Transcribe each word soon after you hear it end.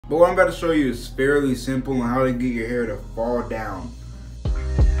But what I'm about to show you is fairly simple on how to get your hair to fall down.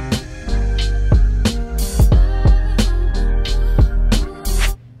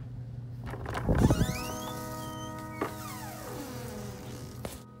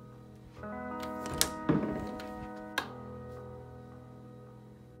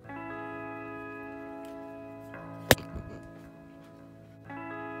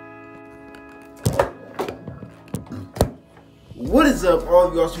 What is up, all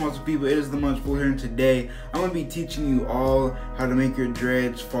of you awesome people? It is TheMunchBowl here, and today I'm going to be teaching you all how to make your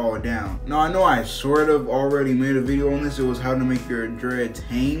dreads fall down. Now, I know I sort of already made a video on this. It was how to make your dreads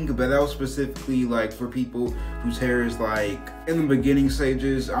hang, but that was specifically like for people whose hair is like in the beginning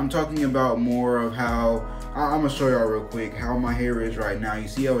stages. I'm talking about more of how, I'm going to show y'all real quick how my hair is right now. You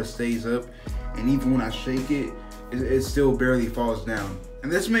see how it stays up, and even when I shake it, it still barely falls down.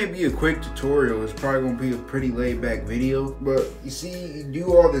 And this may be a quick tutorial. It's probably gonna be a pretty laid back video, but you see, you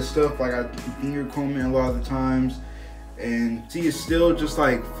do all this stuff like I finger comb it a lot of the times, and see, it's still just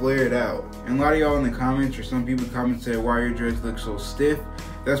like flared out. And a lot of y'all in the comments, or some people comment, say why your dreads look so stiff.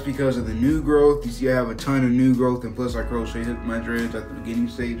 That's because of the new growth. You see, I have a ton of new growth, and plus I crocheted my dreads at the beginning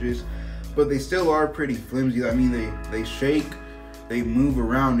stages, but they still are pretty flimsy. I mean, they shake, they move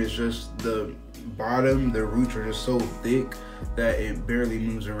around. It's just the bottom, the roots are just so thick that it barely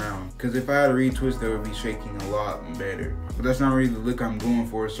moves around. Because if I had a retwist, they would be shaking a lot better. But that's not really the look I'm going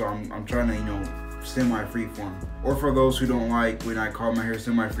for, so I'm trying to, you know, semi-freeform. Or for those who don't like when I call my hair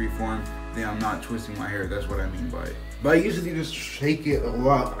semi-freeform, then I'm not twisting my hair. That's what I mean by it. But I usually just shake it a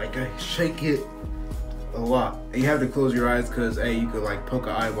lot. Like, I shake it a lot. And you have to close your eyes because, hey, you could like poke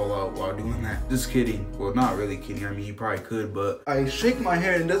an eyeball out while doing that. Just kidding. Well, not really kidding. I mean, you probably could, but I shake my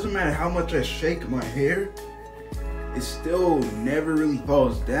hair, and it doesn't matter how much I shake my hair, it still never really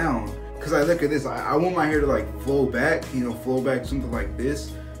falls down. Cause I look at this, I want my hair to like flow back, you know, flow back something like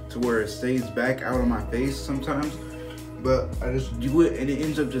this to where it stays back out of my face sometimes. But I just do it and it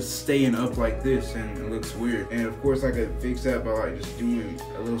ends up just staying up like this, and it looks weird. And of course I could fix that by like just doing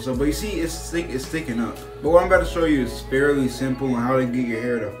a little stuff. But you see, it's sticking up. But what I'm about to show you is fairly simple on how to get your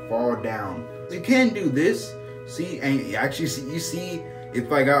hair to fall down. You can do this, see, and actually you see,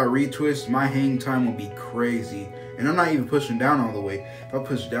 if I got a retwist, my hang time will be crazy. And I'm not even pushing down all the way. If I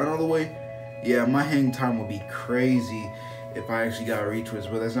push down all the way, yeah, my hang time will be crazy if I actually got a retwist,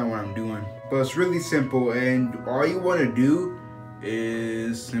 but that's not what I'm doing. But it's really simple, and all you want to do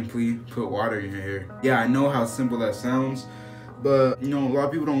is simply put water in your hair. Yeah, I know how simple that sounds, but you know, a lot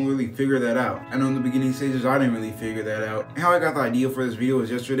of people don't really figure that out. I know in the beginning stages, I didn't really figure that out. And how I got the idea for this video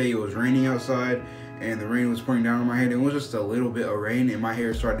was yesterday. It was raining outside, and the rain was pouring down on my head. It was just a little bit of rain, and my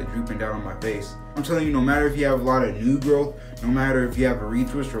hair started drooping down on my face. I'm telling you, no matter if you have a lot of new growth, no matter if you have a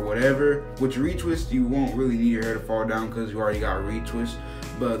retwist or whatever, with your retwist, you won't really need your hair to fall down because you already got a retwist.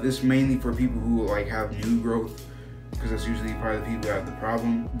 But this mainly for people who like have new growth, because that's usually probably the people who have the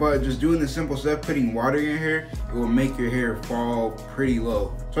problem. But just doing the simple step, putting water in your hair, it will make your hair fall pretty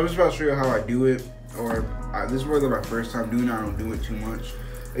low. So I'm just about to show you how I do it, or this is really my first time doing it. I don't do it too much.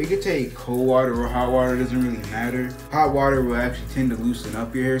 You could take cold water or hot water, it doesn't really matter. Hot water will actually tend to loosen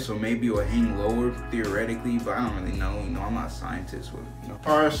up your hair, so maybe it will hang lower theoretically, but I don't really know. You know, I'm not a scientist with, you know.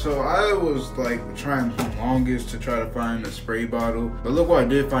 Alright, so I was like trying the longest to try to find a spray bottle, but look what I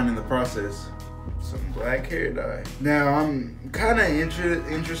did find in the process. Some black hair dye. Now I'm kind of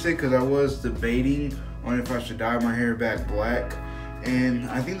interested because I was debating on if I should dye my hair back black, and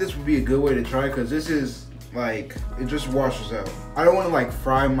I think this would be a good way to try, because this is like, it just washes out. I don't want to like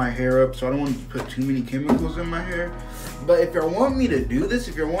fry my hair up, so I don't want to put too many chemicals in my hair. But if you want me to do this,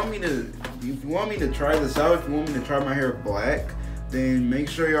 if you want me to try this out, if you want me to try my hair black, then make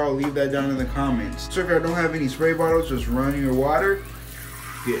sure y'all leave that down in the comments. So if y'all don't have any spray bottles, just run your water,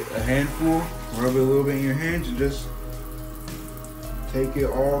 get a handful, rub it a little bit in your hands, and just take it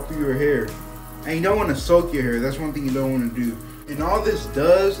all through your hair. And you don't want to soak your hair. That's one thing you don't want to do. And all this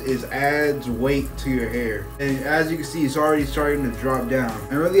does is adds weight to your hair. And as you can see, it's already starting to drop down.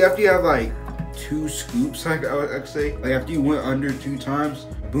 And really, after you have like 2 scoops, I could say, like after you went under 2 times,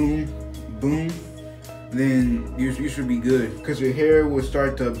 boom, boom, then you should be good. Because your hair will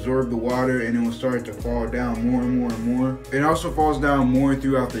start to absorb the water, and it will start to fall down more and more and more. It also falls down more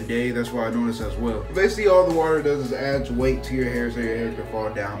throughout the day. That's what I noticed as well. Basically, all the water does is adds weight to your hair, so your hair can fall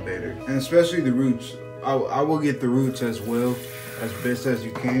down better. And especially the roots. I will get the roots as well, as best as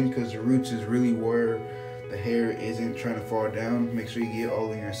you can, because the roots is really where the hair isn't trying to fall down. Make sure you get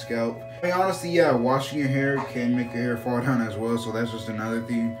all in your scalp. I mean, honestly, yeah, washing your hair can make your hair fall down as well, so that's just another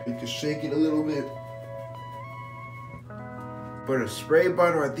thing. You can shake it a little bit. But a spray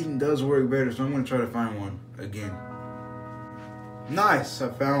bottle, I think, does work better, so I'm going to try to find one again. Nice, I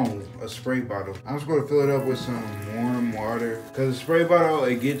found a spray bottle. I'm just gonna fill it up with some warm water. Cause the spray bottle,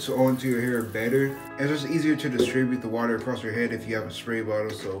 it gets onto your hair better. It's just easier to distribute the water across your head if you have a spray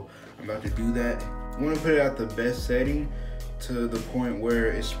bottle, so I'm about to do that. I'm gonna put it at the best setting to the point where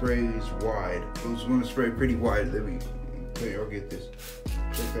it sprays wide. So it's gonna spray pretty wide. Let me, okay, I'll get this.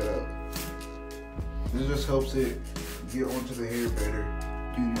 Check that out. This just helps it get onto the hair better.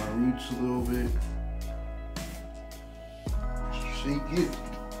 Do my roots a little bit. Shake it.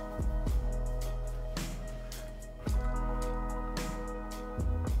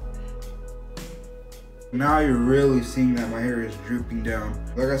 Now you're really seeing that my hair is drooping down.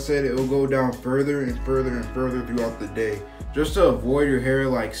 Like I said, it will go down further and further and further throughout the day. Just to avoid your hair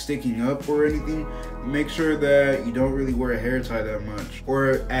like sticking up or anything, make sure that you don't really wear a hair tie that much.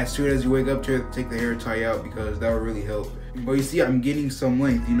 Or as soon as you wake up to take the hair tie out, because that will really help. But you see, I'm getting some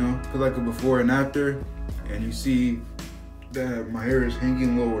length, you know? Put like a before and after, and you see that my hair is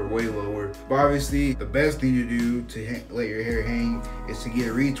hanging lower, way lower. But obviously, the best thing to do to let your hair hang is to get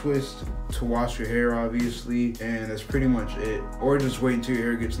a retwist, to wash your hair, obviously, and that's pretty much it. Or just wait until your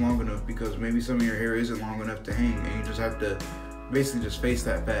hair gets long enough, because maybe some of your hair isn't long enough to hang, and you just have to basically just face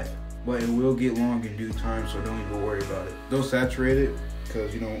that fact. But it will get long in due time, so don't even worry about it. Don't saturate it,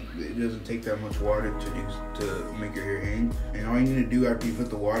 because you know it doesn't take that much water to make your hair hang. And all you need to do after you put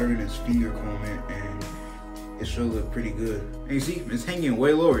the water in is finger comb it, and it should look pretty good. And you see, it's hanging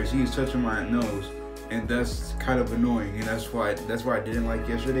way lower. You see, it's touching my nose, and that's kind of annoying. And that's why I didn't like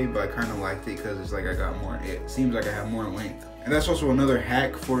yesterday, but I kind of liked it because it's like I got more. It seems like I have more length. And that's also another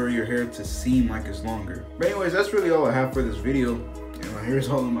hack for your hair to seem like it's longer. But anyways, that's really all I have for this video. And my hair is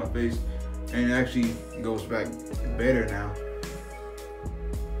all in my face, and it actually goes back better now.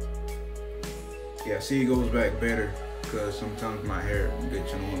 Yeah, see, it goes back better, because sometimes my hair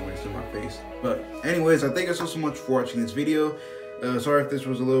gets annoying when it's in my face. But anyways, I thank you so much for watching this video. Sorry if this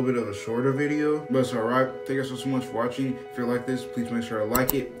was a little bit of a shorter video, but it's alright. Thank you so much for watching. If you like this, please make sure to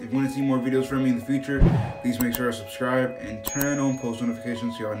like it. If you want to see more videos from me in the future, please make sure to subscribe and turn on post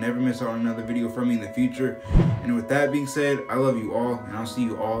notifications so y'all never miss out on another video from me in the future. And with that being said, I love you all, and I'll see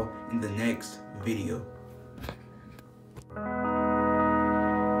you all in the next video.